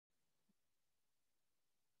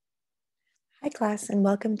Hi, class, and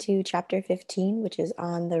welcome to Chapter 15, which is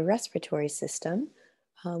on the respiratory system,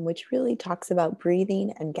 which really talks about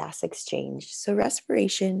breathing and gas exchange. So,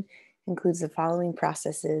 respiration includes the following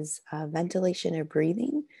processes: ventilation or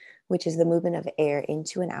breathing, which is the movement of air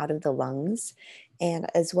into and out of the lungs, and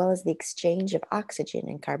as well as the exchange of oxygen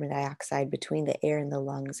and carbon dioxide between the air in the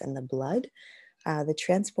lungs and the blood, the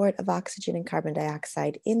transport of oxygen and carbon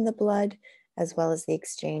dioxide in the blood, as well as the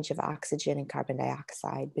exchange of oxygen and carbon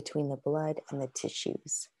dioxide between the blood and the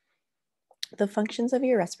tissues. The functions of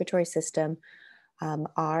your respiratory system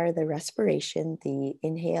are the respiration, the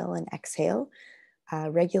inhale and exhale,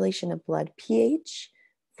 regulation of blood pH,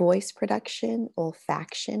 voice production,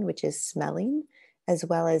 olfaction, which is smelling, as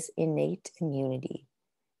well as innate immunity.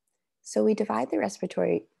 So we divide the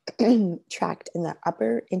respiratory tract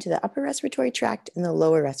into the upper respiratory tract and the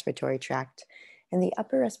lower respiratory tract. And the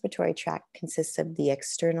upper respiratory tract consists of the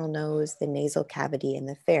external nose, the nasal cavity, and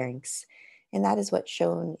the pharynx. And that is what's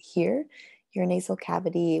shown here. Your nasal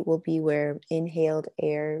cavity will be where inhaled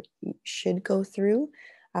air should go through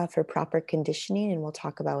for proper conditioning, and we'll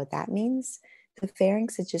talk about what that means. The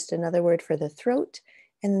pharynx is just another word for the throat,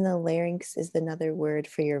 and then the larynx is another word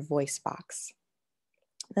for your voice box.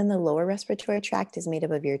 Then the lower respiratory tract is made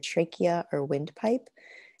up of your trachea or windpipe,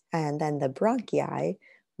 and then the bronchi,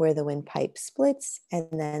 where the windpipe splits, and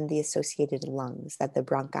then the associated lungs that the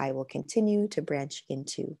bronchi will continue to branch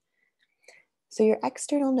into. So your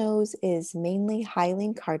external nose is mainly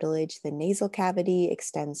hyaline cartilage. The nasal cavity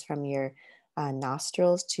extends from your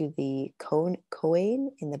nostrils to the choane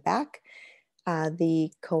in the back.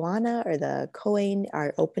 The choana or the choane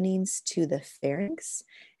are openings to the pharynx,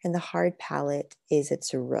 and the hard palate is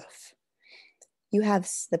its roof. You have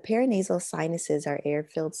the paranasal sinuses are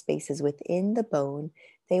air-filled spaces within the bone.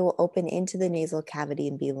 They will open into the nasal cavity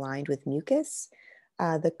and be lined with mucus.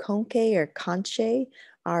 The conchae or conchae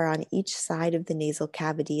are on each side of the nasal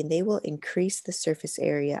cavity, and they will increase the surface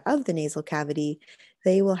area of the nasal cavity.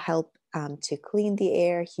 They will help to clean the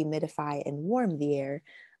air, humidify, and warm the air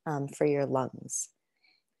for your lungs.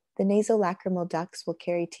 The nasolacrimal ducts will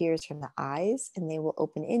carry tears from the eyes, and they will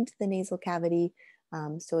open into the nasal cavity.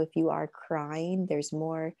 So if you are crying, there's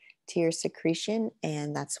more tear secretion,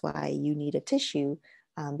 and that's why you need a tissue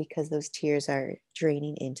because those tears are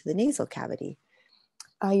draining into the nasal cavity.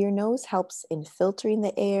 Your nose helps in filtering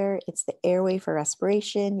the air. It's the airway for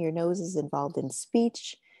respiration. Your nose is involved in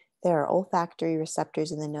speech. There are olfactory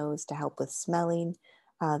receptors in the nose to help with smelling.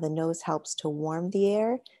 The nose helps to warm the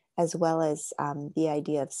air, as well as the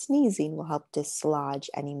idea of sneezing will help dislodge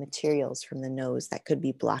any materials from the nose that could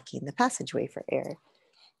be blocking the passageway for air.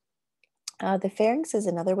 The pharynx is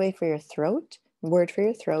another word for your throat.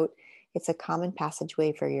 It's a common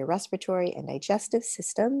passageway for your respiratory and digestive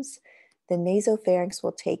systems. The nasopharynx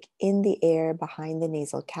will take in the air behind the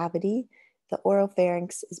nasal cavity. The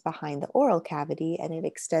oropharynx is behind the oral cavity, and it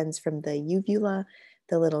extends from the uvula,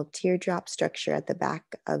 the little teardrop structure at the back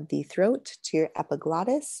of the throat, to your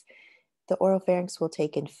epiglottis. The oropharynx will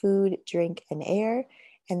take in food, drink, and air.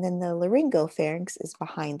 And then the laryngopharynx is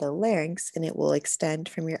behind the larynx, and it will extend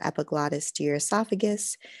from your epiglottis to your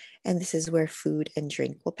esophagus. And this is where food and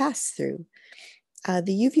drink will pass through.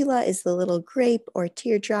 The uvula is the little grape or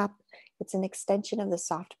teardrop. It's an extension of the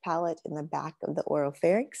soft palate in the back of the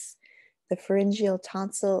oropharynx. The pharyngeal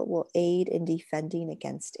tonsil will aid in defending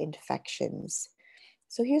against infections.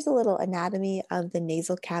 So here's a little anatomy of the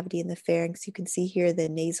nasal cavity and the pharynx. You can see here the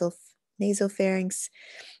nasopharynx,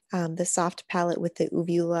 the soft palate with the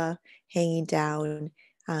uvula hanging down.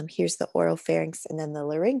 Here's the oropharynx, and then the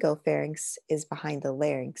laryngopharynx is behind the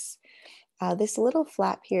larynx. This little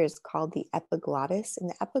flap here is called the epiglottis, and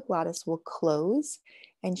the epiglottis will close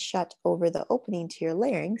and shut over the opening to your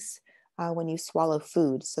larynx when you swallow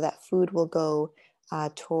food. So that food will go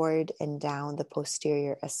toward and down the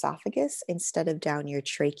posterior esophagus instead of down your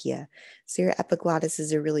trachea. So your epiglottis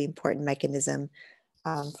is a really important mechanism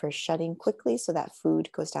for shutting quickly so that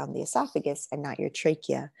food goes down the esophagus and not your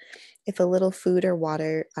trachea. If a little food or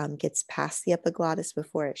water gets past the epiglottis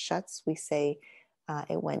before it shuts, we say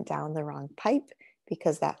it went down the wrong pipe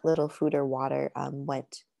because that little food or water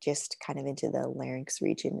went just kind of into the larynx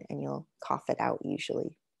region, and you'll cough it out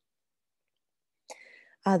usually.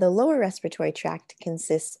 The lower respiratory tract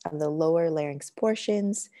consists of the lower larynx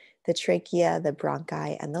portions, the trachea, the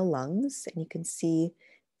bronchi, and the lungs. And you can see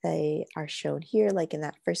they are shown here, like in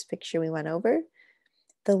that first picture we went over.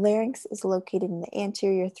 The larynx is located in the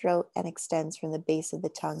anterior throat and extends from the base of the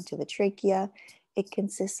tongue to the trachea. It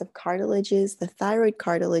consists of cartilages. The thyroid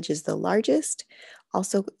cartilage is the largest.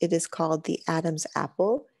 Also, it is called the Adam's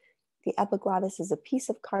apple. The epiglottis is a piece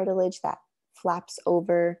of cartilage that flaps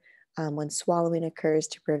over when swallowing occurs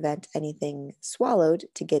to prevent anything swallowed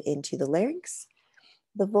to get into the larynx.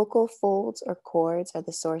 The vocal folds or cords are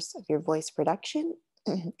the source of your voice production.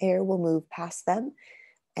 Air will move past them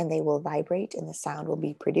and they will vibrate and the sound will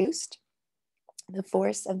be produced. The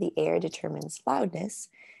force of the air determines loudness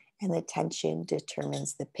and the tension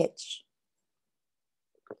determines the pitch.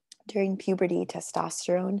 During puberty,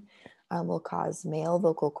 testosterone will cause male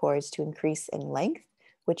vocal cords to increase in length,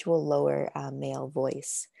 which will lower male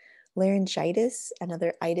voice. Laryngitis,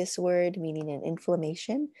 another itis word meaning an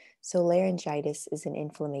inflammation. So laryngitis is an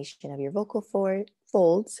inflammation of your vocal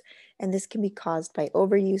folds, and this can be caused by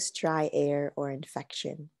overuse, dry air, or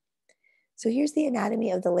infection. So here's the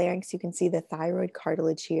anatomy of the larynx. You can see the thyroid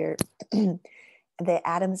cartilage here. The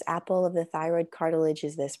Adam's apple of the thyroid cartilage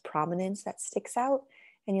is this prominence that sticks out.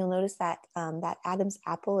 And you'll notice that that Adam's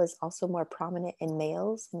apple is also more prominent in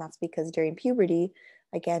males. And that's because during puberty,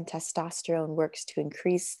 again, testosterone works to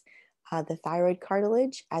increase the thyroid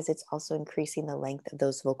cartilage as it's also increasing the length of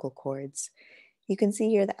those vocal cords. You can see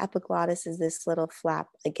here the epiglottis is this little flap,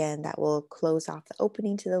 again, that will close off the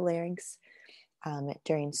opening to the larynx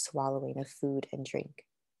during swallowing of food and drink.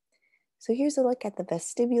 So here's a look at the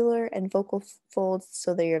vestibular and vocal folds.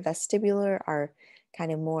 So your vestibular are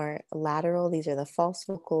kind of more lateral. These are the false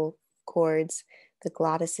vocal cords. The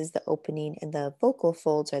glottis is the opening, and the vocal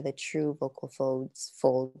folds are the true vocal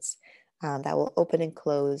folds that will open and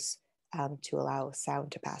close to allow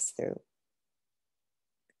sound to pass through.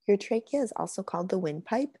 Your trachea is also called the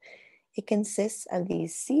windpipe. It consists of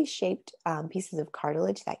these C-shaped pieces of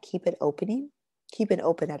cartilage that keep it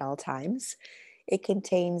open at all times. It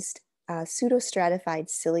contains pseudostratified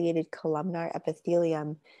ciliated columnar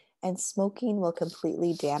epithelium, and smoking will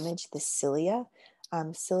completely damage the cilia.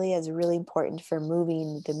 Cilia is really important for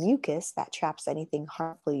moving the mucus that traps anything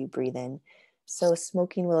harmful you breathe in. So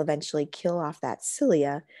smoking will eventually kill off that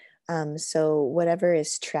cilia. So whatever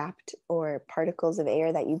is trapped or particles of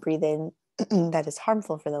air that you breathe in that is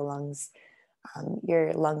harmful for the lungs,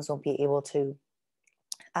 your lungs won't be able to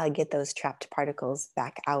get those trapped particles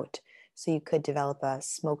back out. So you could develop a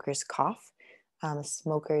smoker's cough.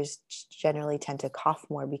 Smokers generally tend to cough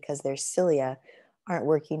more because their cilia aren't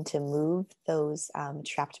working to move those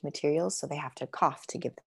trapped materials, so they have to cough to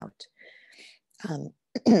get them out.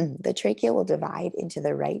 The trachea will divide into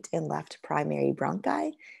the right and left primary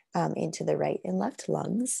bronchi, into the right and left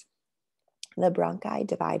lungs. The bronchi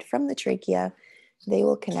divide from the trachea. They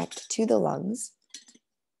will connect to the lungs.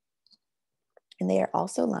 And they are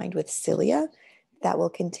also lined with cilia that will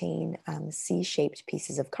contain C-shaped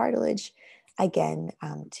pieces of cartilage, again,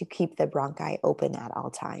 to keep the bronchi open at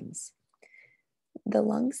all times. The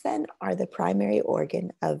lungs then are the primary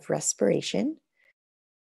organ of respiration.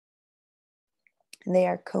 They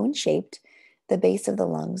are cone-shaped. The base of the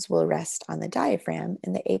lungs will rest on the diaphragm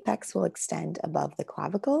and the apex will extend above the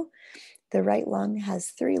clavicle. The right lung has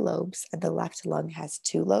 3 lobes and the left lung has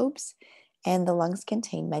 2 lobes, and the lungs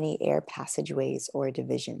contain many air passageways or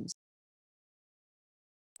divisions.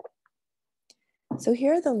 So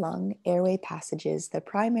here are the lung airway passages. The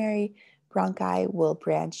primary bronchi will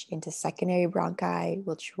branch into secondary bronchi,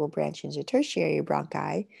 which will branch into tertiary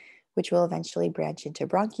bronchi, which will eventually branch into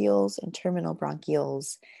bronchioles and terminal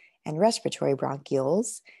bronchioles and respiratory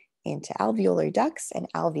bronchioles, into alveolar ducts and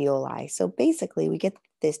alveoli. So basically we get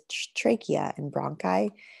this trachea and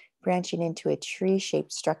bronchi branching into a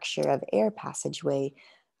tree-shaped structure of air passageway.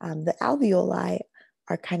 The alveoli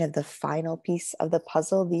are kind of the final piece of the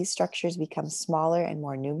puzzle. These structures become smaller and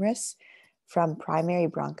more numerous from primary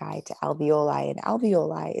bronchi to alveoli, and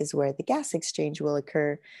alveoli is where the gas exchange will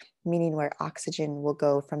occur, meaning where oxygen will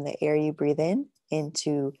go from the air you breathe in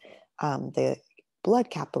into the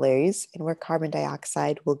blood capillaries, and where carbon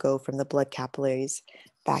dioxide will go from the blood capillaries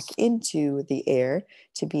back into the air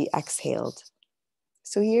to be exhaled.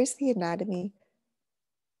 So here's the anatomy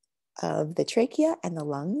of the trachea and the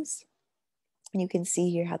lungs. And you can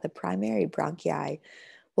see here how the primary bronchi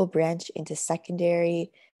will branch into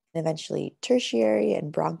secondary and eventually tertiary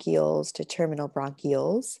and bronchioles to terminal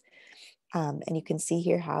bronchioles. And you can see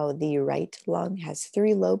here how the right lung has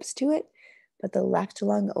 3 lobes to it, but the left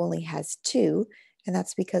lung only has 2. And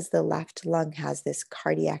that's because the left lung has this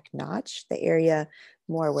cardiac notch, the area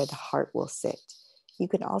more where the heart will sit. You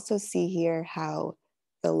can also see here how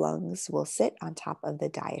the lungs will sit on top of the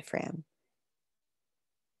diaphragm.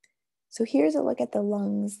 So here's a look at the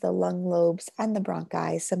lungs, the lung lobes, and the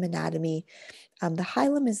bronchi, some anatomy. The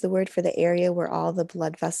hilum is the word for the area where all the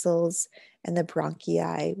blood vessels and the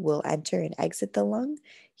bronchi will enter and exit the lung.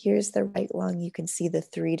 Here's the right lung. You can see the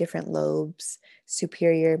 3 different lobes,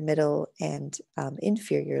 superior, middle, and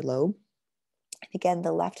inferior lobe. And again,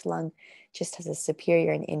 the left lung just has a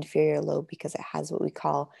superior and inferior lobe because it has what we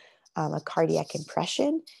call a cardiac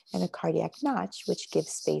impression and a cardiac notch, which gives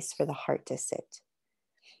space for the heart to sit.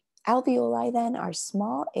 Alveoli then are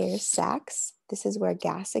small air sacs. This is where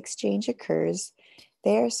gas exchange occurs.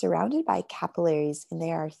 They are surrounded by capillaries, and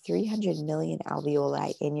there are 300 million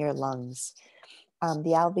alveoli in your lungs.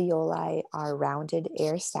 The alveoli are rounded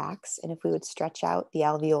air sacs, and if we would stretch out the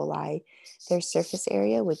alveoli, their surface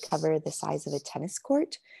area would cover the size of a tennis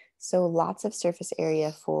court. So lots of surface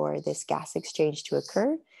area for this gas exchange to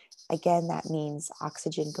occur. Again, that means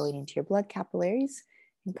oxygen going into your blood capillaries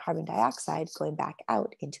and carbon dioxide going back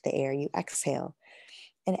out into the air you exhale.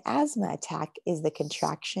 An asthma attack is the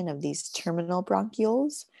contraction of these terminal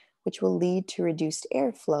bronchioles, which will lead to reduced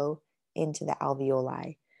airflow into the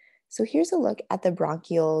alveoli. So here's a look at the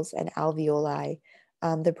bronchioles and alveoli.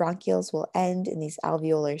 The bronchioles will end in these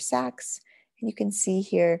alveolar sacs, and you can see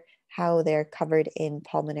here how they're covered in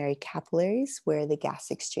pulmonary capillaries where the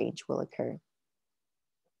gas exchange will occur.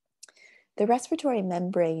 The respiratory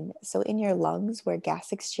membrane, so in your lungs where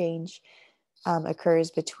gas exchange occurs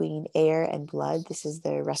between air and blood, this is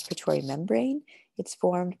the respiratory membrane. It's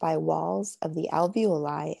formed by walls of the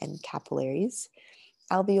alveoli and capillaries.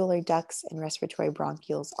 Alveolar ducts and respiratory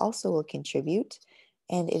bronchioles also will contribute,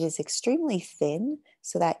 and it is extremely thin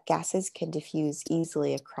so that gases can diffuse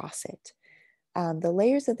easily across it. The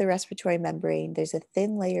layers of the respiratory membrane, there's a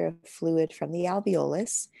thin layer of fluid from the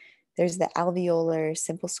alveolus. There's the alveolar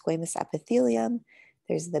simple squamous epithelium.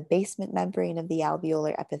 There's the basement membrane of the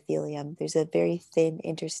alveolar epithelium. There's a very thin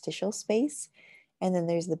interstitial space. And then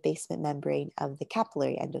there's the basement membrane of the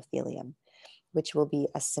capillary endothelium, which will be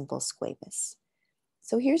a simple squamous.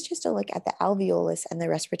 So here's just a look at the alveolus and the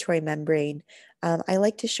respiratory membrane. I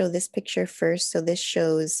like to show this picture first. So this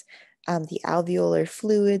shows the alveolar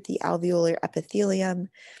fluid, the alveolar epithelium,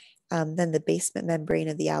 then the basement membrane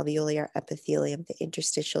of the alveolar epithelium, the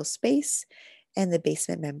interstitial space, and the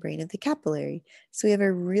basement membrane of the capillary. So we have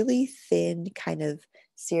a really thin kind of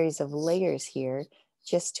series of layers here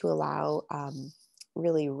just to allow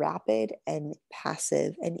really rapid and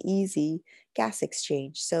passive and easy gas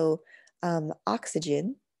exchange. So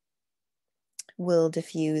oxygen will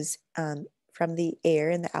diffuse from the air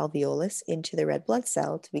in the alveolus into the red blood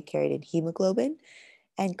cell to be carried in hemoglobin,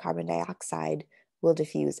 and carbon dioxide will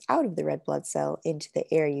diffuse out of the red blood cell into the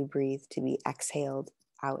air you breathe to be exhaled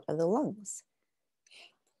out of the lungs.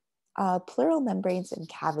 Pleural membranes and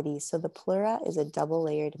cavities. So the pleura is a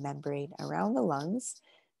double-layered membrane around the lungs.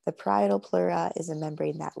 The parietal pleura is a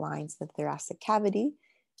membrane that lines the thoracic cavity,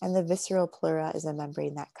 and the visceral pleura is a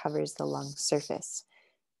membrane that covers the lung surface.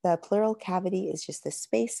 The pleural cavity is just the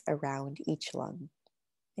space around each lung.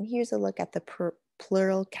 And here's a look at the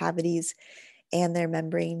pleural cavities and their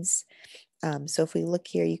membranes. So if we look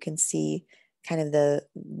here, you can see kind of the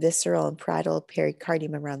visceral and parietal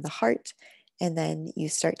pericardium around the heart, and then you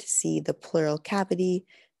start to see the pleural cavity.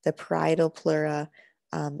 The parietal pleura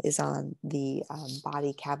is on the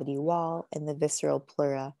body cavity wall, and the visceral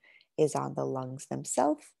pleura is on the lungs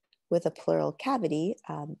themselves, with a pleural cavity,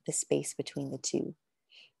 the space between the two.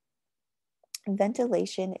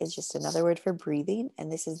 Ventilation is just another word for breathing,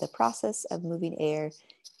 and this is the process of moving air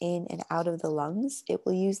in and out of the lungs. It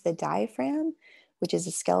will use the diaphragm, which is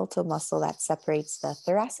a skeletal muscle that separates the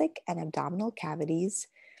thoracic and abdominal cavities.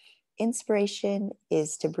 Inspiration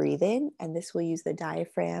is to breathe in, and this will use the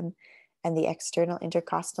diaphragm and the external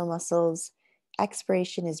intercostal muscles.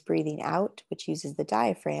 Expiration is breathing out, which uses the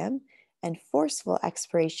diaphragm, and forceful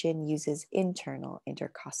expiration uses internal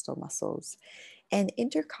intercostal muscles. And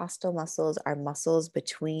intercostal muscles are muscles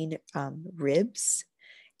between ribs,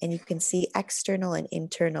 and you can see external and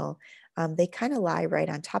internal. They kind of lie right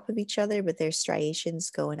on top of each other, but their striations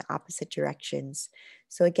go in opposite directions.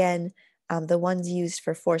 So again, the ones used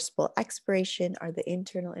for forcible expiration are the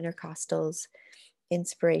internal intercostals.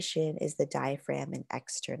 Inspiration is the diaphragm and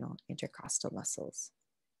external intercostal muscles.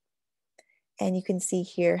 And you can see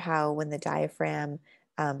here how when the diaphragm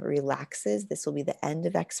relaxes, this will be the end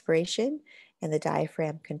of expiration, and the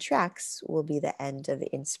diaphragm contracts will be the end of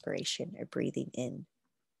inspiration or breathing in.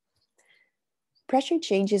 Pressure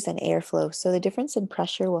changes and airflow. So the difference in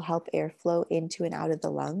pressure will help airflow into and out of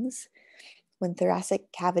the lungs. When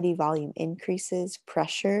thoracic cavity volume increases,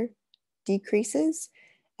 pressure decreases.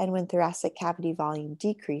 And when thoracic cavity volume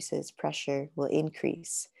decreases, pressure will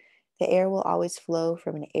increase. The air will always flow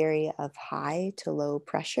from an area of high to low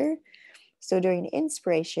pressure. So during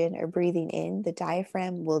inspiration or breathing in, the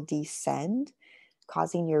diaphragm will descend,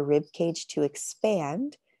 causing your rib cage to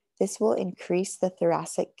expand. This will increase the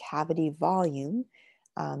thoracic cavity volume,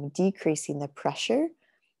 decreasing the pressure.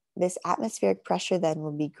 This atmospheric pressure then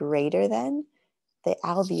will be greater than the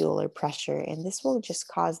alveolar pressure, and this will just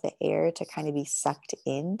cause the air to kind of be sucked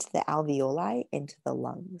into the alveoli, into the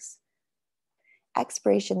lungs.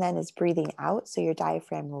 Expiration then is breathing out, so your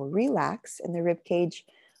diaphragm will relax and the rib cage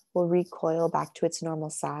will recoil back to its normal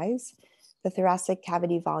size. The thoracic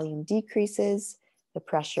cavity volume decreases, the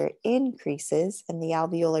pressure increases, and the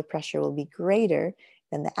alveolar pressure will be greater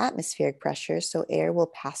than the atmospheric pressure, so air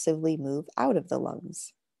will passively move out of the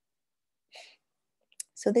lungs.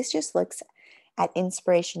 So this just looks at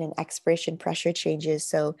inspiration and expiration pressure changes.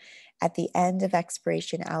 So at the end of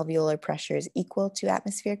expiration, alveolar pressure is equal to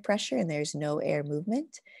atmospheric pressure and there's no air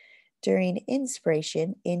movement. During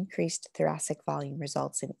inspiration, increased thoracic volume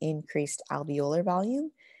results in increased alveolar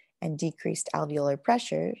volume and decreased alveolar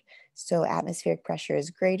pressure. So atmospheric pressure is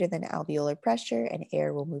greater than alveolar pressure and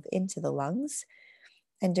air will move into the lungs.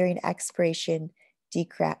 And during expiration,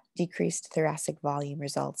 decreased thoracic volume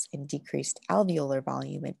results in decreased alveolar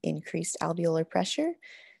volume and increased alveolar pressure.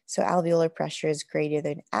 So alveolar pressure is greater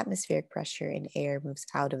than atmospheric pressure and air moves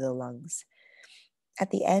out of the lungs. At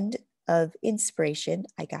the end of inspiration,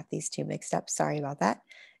 I got these two mixed up, sorry about that.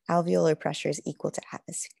 Alveolar pressure is equal to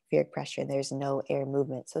atmospheric pressure and there's no air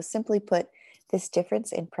movement. So simply put, this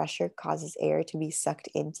difference in pressure causes air to be sucked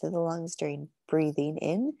into the lungs during breathing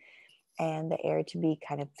in, and the air to be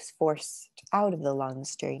kind of forced out of the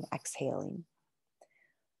lungs during exhaling.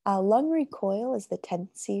 Lung recoil is the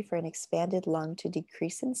tendency for an expanded lung to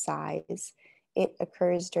decrease in size. It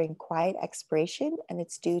occurs during quiet expiration, and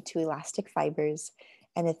it's due to elastic fibers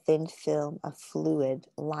and a thin film of fluid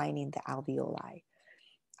lining the alveoli.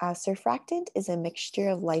 Surfactant is a mixture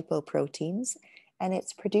of lipoproteins, and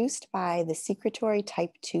it's produced by the secretory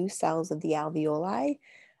type 2 cells of the alveoli.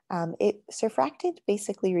 Surfactant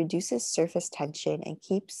basically reduces surface tension and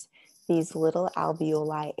keeps these little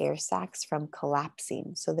alveoli air sacs from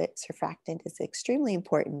collapsing. So that surfactant is extremely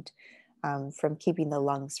important from keeping the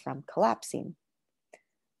lungs from collapsing.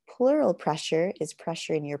 Pleural pressure is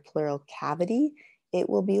pressure in your pleural cavity. It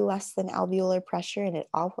will be less than alveolar pressure, and it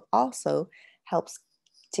also helps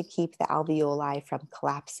to keep the alveoli from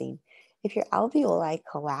collapsing. If your alveoli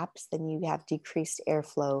collapse, then you have decreased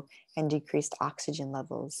airflow and decreased oxygen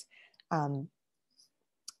levels.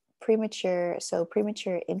 Premature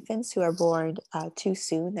infants who are born too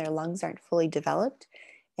soon, their lungs aren't fully developed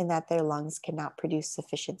in that their lungs cannot produce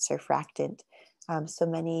sufficient surfactant. So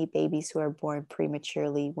many babies who are born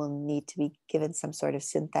prematurely will need to be given some sort of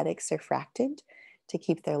synthetic surfactant to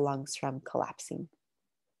keep their lungs from collapsing.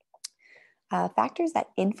 Factors that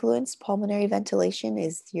influence pulmonary ventilation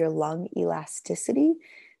is your lung elasticity.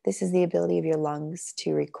 This is the ability of your lungs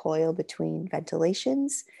to recoil between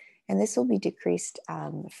ventilations, and this will be decreased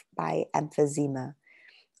by emphysema.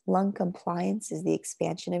 Lung compliance is the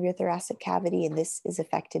expansion of your thoracic cavity, and this is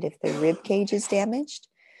affected if the rib cage is damaged.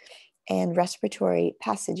 And respiratory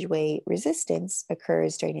passageway resistance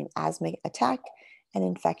occurs during an asthma attack, an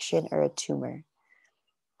infection, or a tumor.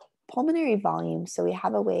 Pulmonary volume, so we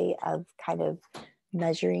have a way of kind of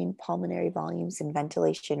measuring pulmonary volumes and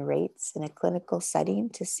ventilation rates in a clinical setting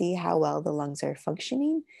to see how well the lungs are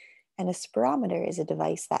functioning. And a spirometer is a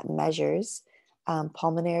device that measures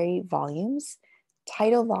pulmonary volumes.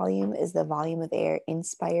 Tidal volume is the volume of air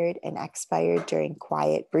inspired and expired during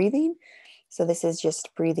quiet breathing. So this is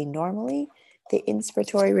just breathing normally. The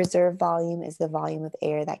inspiratory reserve volume is the volume of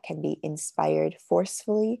air that can be inspired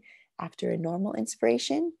forcefully after a normal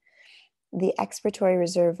inspiration. The expiratory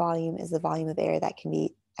reserve volume is the volume of air that can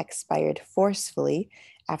be expired forcefully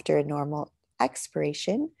after a normal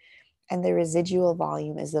expiration. And the residual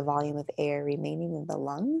volume is the volume of air remaining in the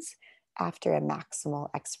lungs after a maximal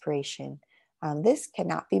expiration. This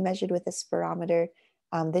cannot be measured with a spirometer.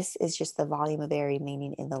 This is just the volume of air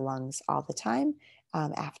remaining in the lungs all the time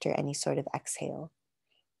after any sort of exhale.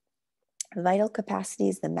 Vital capacity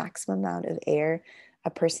is the maximum amount of air a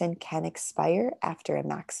person can expire after a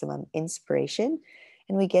maximum inspiration.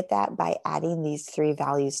 And we get that by adding these three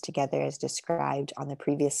values together as described on the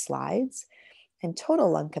previous slides. And total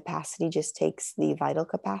lung capacity just takes the vital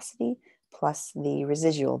capacity plus the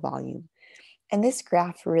residual volume. And this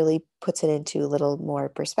graph really puts it into a little more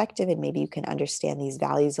perspective, and maybe you can understand these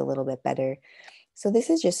values a little bit better. So this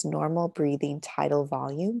is just normal breathing tidal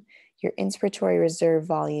volume. Your inspiratory reserve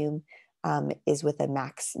volume is with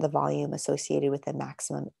the volume associated with a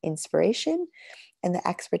maximum inspiration, and the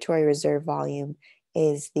expiratory reserve volume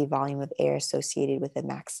is the volume of air associated with a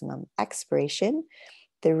maximum expiration.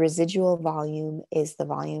 The residual volume is the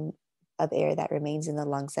volume of air that remains in the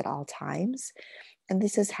lungs at all times. And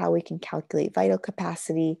this is how we can calculate vital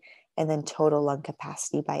capacity and then total lung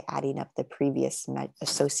capacity by adding up the previous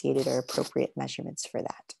associated or appropriate measurements for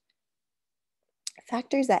that.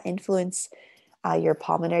 Factors that influence Your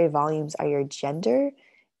pulmonary volumes are your gender,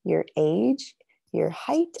 your age, your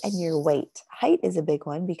height, and your weight. Height is a big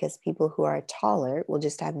one because people who are taller will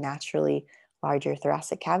just have naturally larger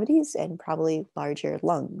thoracic cavities and probably larger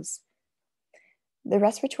lungs. The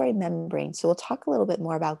respiratory membrane. So we'll talk a little bit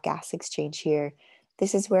more about gas exchange here.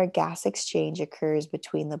 This is where gas exchange occurs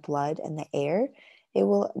between the blood and the air. It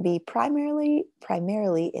will be primarily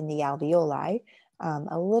in the alveoli,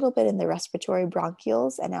 a little bit in the respiratory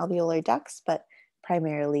bronchioles and alveolar ducts, but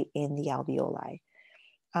primarily in the alveoli.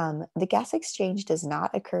 The gas exchange does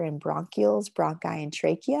not occur in bronchioles, bronchi, and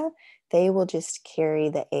trachea. They will just carry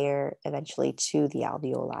the air eventually to the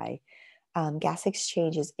alveoli. Gas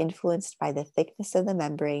exchange is influenced by the thickness of the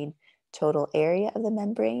membrane, total area of the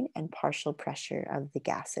membrane, and partial pressure of the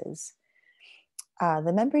gases.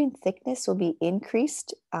 The membrane thickness will be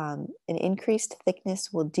increased. An increased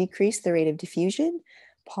thickness will decrease the rate of diffusion.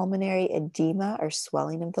 Pulmonary edema or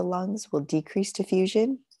swelling of the lungs will decrease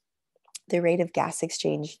diffusion. The rate of gas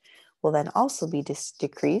exchange will then also be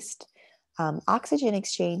decreased. Oxygen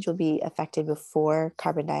exchange will be affected before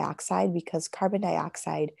carbon dioxide because carbon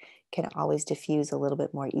dioxide can always diffuse a little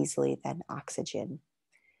bit more easily than oxygen.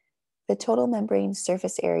 The total membrane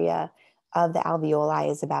surface area of the alveoli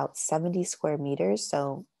is about 70 square meters,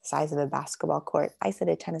 so the size of a basketball court. I said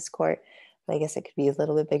a tennis court, but I guess it could be a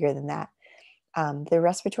little bit bigger than that. The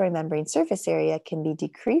respiratory membrane surface area can be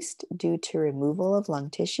decreased due to removal of lung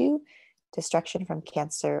tissue, destruction from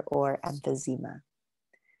cancer, or emphysema.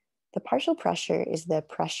 The partial pressure is the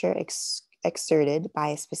pressure exerted by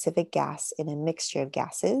a specific gas in a mixture of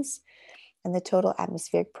gases, and the total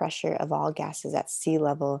atmospheric pressure of all gases at sea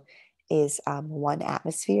level is 1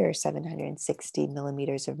 atmosphere, or 760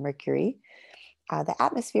 millimeters of mercury. The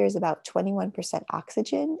atmosphere is about 21%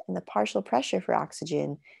 oxygen, and the partial pressure for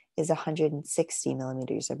oxygen is 160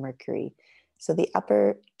 millimeters of mercury. So the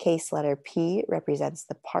uppercase letter P represents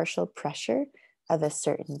the partial pressure of a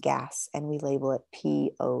certain gas, and we label it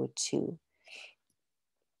PO2.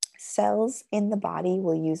 Cells in the body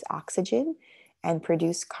will use oxygen and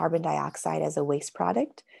produce carbon dioxide as a waste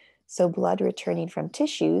product. So blood returning from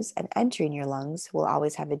tissues and entering your lungs will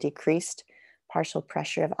always have a decreased partial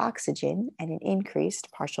pressure of oxygen and an increased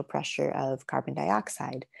partial pressure of carbon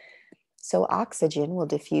dioxide. So oxygen will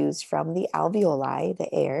diffuse from the alveoli,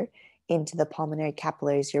 the air, into the pulmonary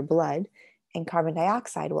capillaries, your blood, and carbon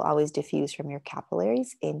dioxide will always diffuse from your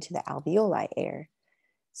capillaries into the alveoli air.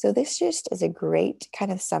 So this just is a great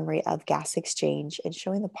kind of summary of gas exchange and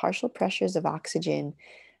showing the partial pressures of oxygen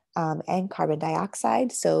and carbon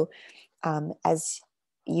dioxide. So as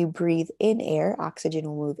you breathe in air, oxygen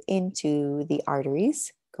will move into the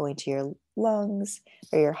arteries, going to your lungs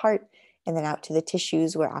or your heart, and then out to the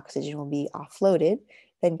tissues where oxygen will be offloaded.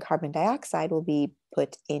 Then carbon dioxide will be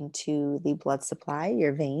put into the blood supply,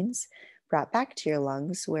 your veins, brought back to your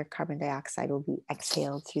lungs, where carbon dioxide will be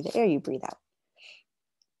exhaled through the air you breathe out.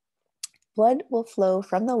 Blood will flow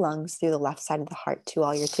from the lungs through the left side of the heart to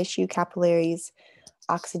all your tissue capillaries.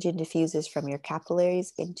 Oxygen diffuses from your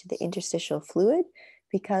capillaries into the interstitial fluid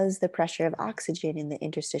because the pressure of oxygen in the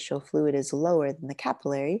interstitial fluid is lower than the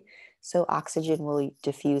capillary. So oxygen will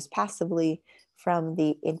diffuse passively from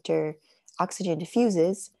the oxygen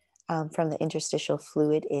diffuses from the interstitial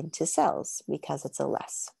fluid into cells because it's a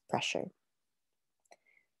less pressure.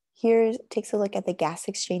 Here takes a look at the gas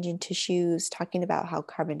exchange in tissues, talking about how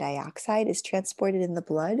carbon dioxide is transported in the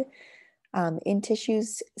blood. In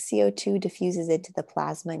tissues, CO2 diffuses into the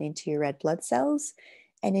plasma and into your red blood cells.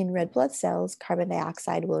 And in red blood cells, carbon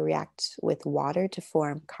dioxide will react with water to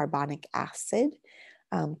form carbonic acid.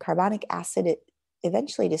 Carbonic acid, it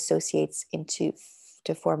eventually dissociates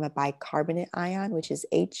to form a bicarbonate ion, which is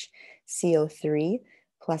HCO3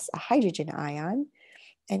 plus a hydrogen ion.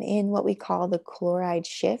 And in what we call the chloride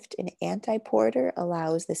shift, an antiporter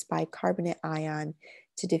allows this bicarbonate ion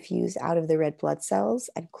to diffuse out of the red blood cells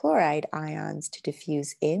and chloride ions to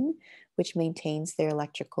diffuse in, which maintains their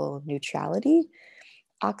electrical neutrality.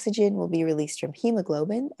 Oxygen will be released from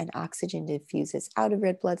hemoglobin, and oxygen diffuses out of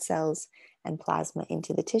red blood cells and plasma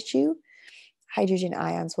into the tissue. Hydrogen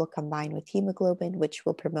ions will combine with hemoglobin, which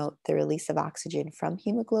will promote the release of oxygen from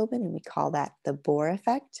hemoglobin, and we call that the Bohr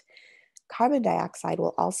effect. Carbon dioxide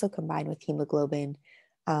will also combine with hemoglobin,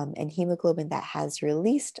 and hemoglobin that has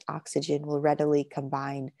released oxygen will readily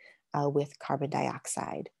combine with carbon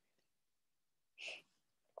dioxide.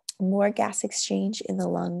 More gas exchange in the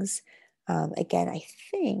lungs. Again, I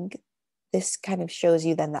think this kind of shows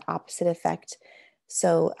you then the opposite effect.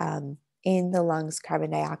 So in the lungs,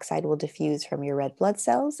 carbon dioxide will diffuse from your red blood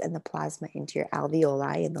cells and the plasma into your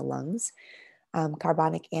alveoli in the lungs.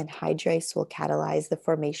 Carbonic anhydrase will catalyze the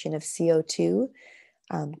formation of CO2.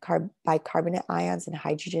 Bicarbonate ions and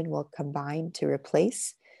hydrogen will combine to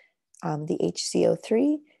replace the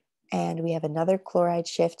HCO3. And we have another chloride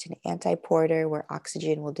shift, an antiporter, where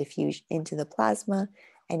oxygen will diffuse into the plasma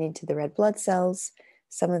and into the red blood cells.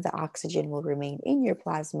 Some of the oxygen will remain in your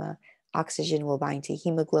plasma. Oxygen will bind to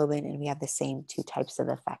hemoglobin, and we have the same two types of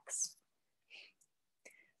effects.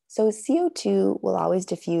 So CO2 will always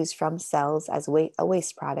diffuse from cells as a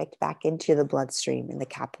waste product back into the bloodstream in the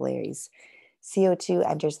capillaries. CO2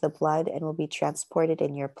 enters the blood and will be transported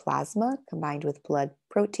in your plasma, combined with blood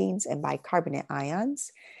proteins and bicarbonate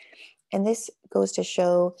ions. And this goes to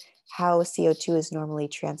show how CO2 is normally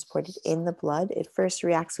transported in the blood. It first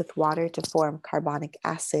reacts with water to form carbonic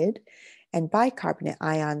acid, and bicarbonate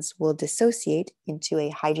ions will dissociate into a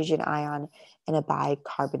hydrogen ion and a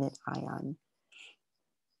bicarbonate ion.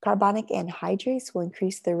 Carbonic anhydrase will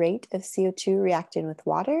increase the rate of CO2 reacting with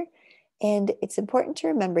water. And it's important to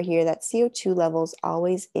remember here that CO2 levels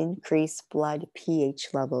always increase blood pH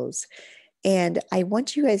levels. And I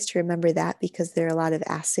want you guys to remember that because there are a lot of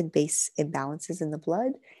acid-base imbalances in the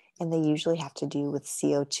blood, and they usually have to do with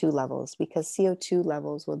CO2 levels because CO2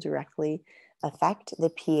 levels will directly affect the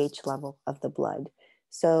pH level of the blood.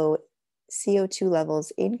 So CO2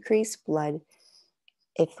 levels increase blood.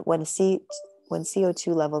 When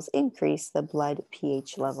CO2 levels increase, the blood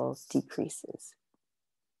pH level decreases.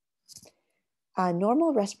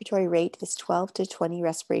 Normal respiratory rate is 12 to 20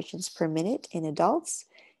 respirations per minute in adults.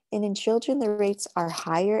 And in children, the rates are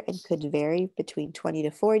higher and could vary between 20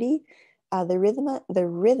 to 40. The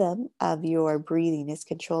rhythm of your breathing is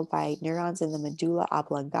controlled by neurons in the medulla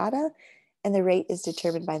oblongata, and the rate is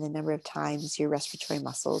determined by the number of times your respiratory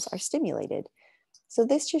muscles are stimulated. So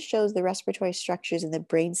this just shows the respiratory structures in the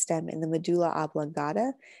brainstem and the medulla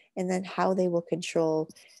oblongata, and then how they will control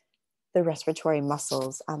the respiratory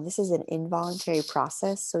muscles. This is an involuntary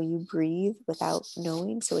process, so you breathe without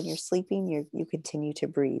knowing. So when you're sleeping, you continue to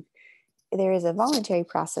breathe. There is a voluntary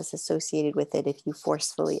process associated with it if you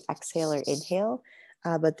forcefully exhale or inhale,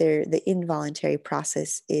 but the involuntary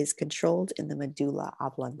process is controlled in the medulla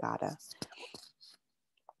oblongata.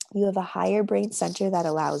 You have a higher brain center that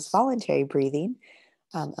allows voluntary breathing.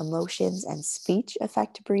 Emotions and speech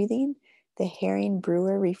affect breathing. The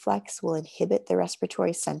Herring-Brewer reflex will inhibit the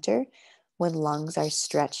respiratory center when lungs are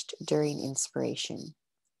stretched during inspiration.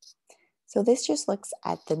 So this just looks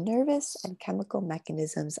at the nervous and chemical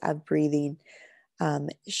mechanisms of breathing,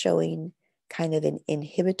 showing kind of an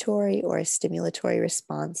inhibitory or a stimulatory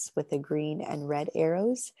response with the green and red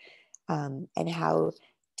arrows, and how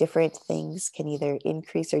different things can either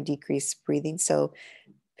increase or decrease breathing. So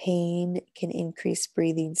pain can increase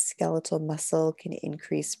breathing, skeletal muscle can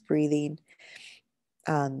increase breathing,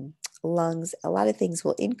 lungs, a lot of things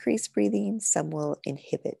will increase breathing, some will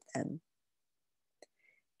inhibit them.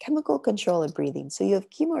 Chemical control of breathing. So you have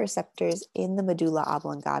chemoreceptors in the medulla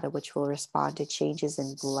oblongata, which will respond to changes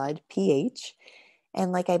in blood pH.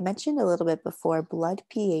 And like I mentioned a little bit before, blood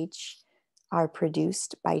pH are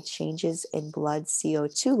produced by changes in blood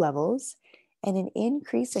CO2 levels, and an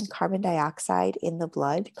increase in carbon dioxide in the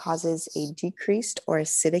blood causes a decreased or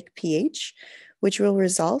acidic pH, which will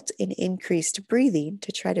result in increased breathing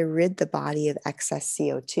to try to rid the body of excess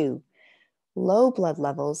CO2. Low blood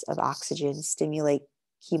levels of oxygen stimulate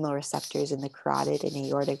chemoreceptors in the carotid and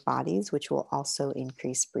aortic bodies, which will also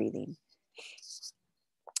increase breathing.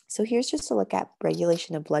 So here's just a look at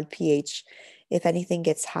regulation of blood pH. If anything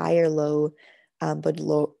gets high or low,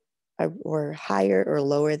 or higher or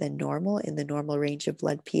lower than normal in the normal range of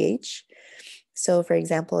blood pH. So for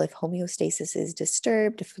example, if homeostasis is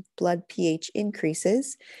disturbed, if blood pH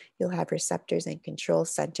increases, you'll have receptors and control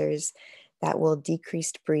centers that will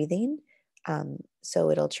decrease breathing. So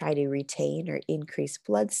it'll try to retain or increase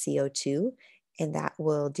blood CO2, and that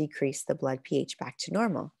will decrease the blood pH back to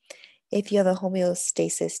normal. If you have a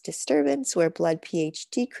homeostasis disturbance where blood pH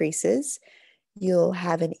decreases, you'll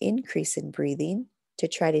have an increase in breathing to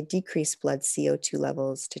try to decrease blood CO2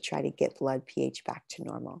 levels to try to get blood pH back to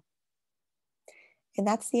normal. And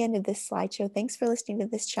that's the end of this slideshow. Thanks for listening to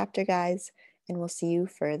this chapter, guys, and we'll see you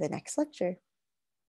for the next lecture.